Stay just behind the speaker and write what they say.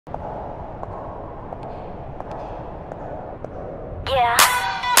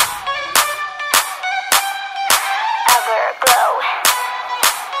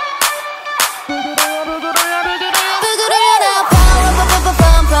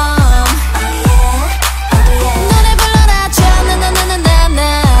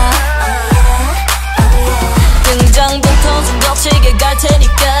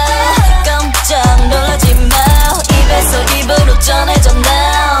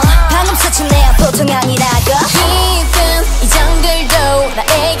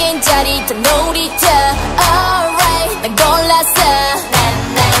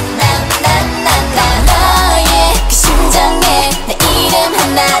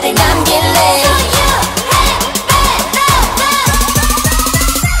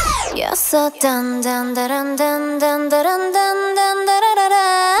dun dun dun dun dun dun dun dun dun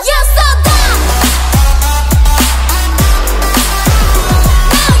dun. You're so dumb.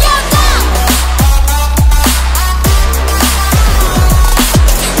 Now you're dumb.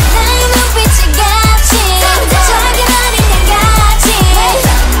 나의 눈빛이 같이 자기 아닌 내 같이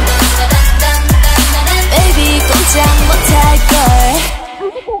Baby 꼼짝 못할걸.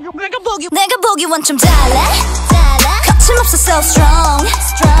 내가 보기 원점 달라 거침없어 so strong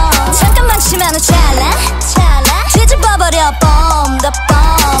잠깐만 치면 찰나 뒤집어버려 bomb the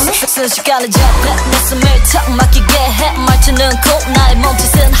bomb 순식간에 잡혀 내 숨을 턱 막히게 해 말투는 cool 나의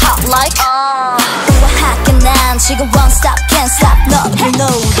몸짓은 hot like 우아하게 난 지금 won't stop can't stop 너를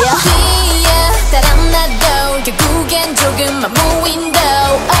노려 뒤에 따란 나도 결국엔 조금만 무인도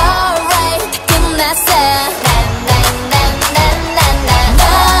Alright 다 끝났어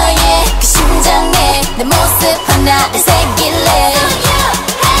너의 그 심장에 내 모습 하나를 새길래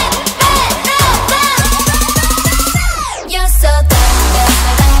You're so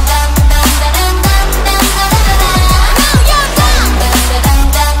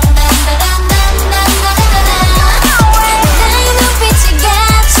나의 눈빛이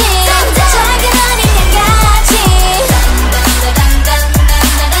같이 자기 아닌 내 같이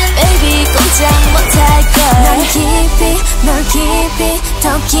Baby 꼼짝 못할걸 널 깊이 더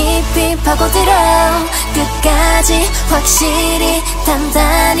깊이 파고들어 끝까지 확실히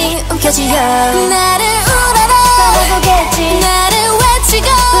단단히 움켜쥐어 나를 우러러 떠나보겠지 나를 외치고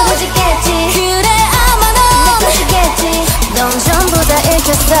부러지겠지 그래 아마 넌 느껴지겠지 넌 전부 다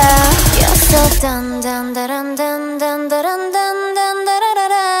읽혔어 You're so dun dun dun dun dun dun dun dun dun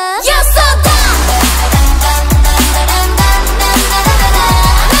dun. You're so dumb. Now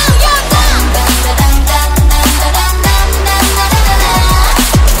you're dumb.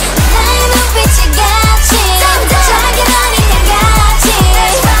 나의 눈빛이 같이 자기 아닌 내 같이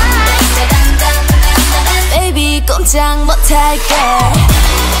Baby 꼼짝 못할걸.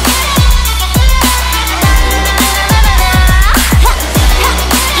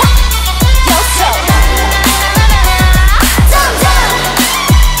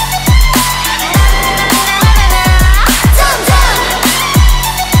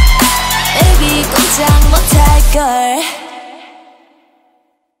 Baby 꼼짝 못할걸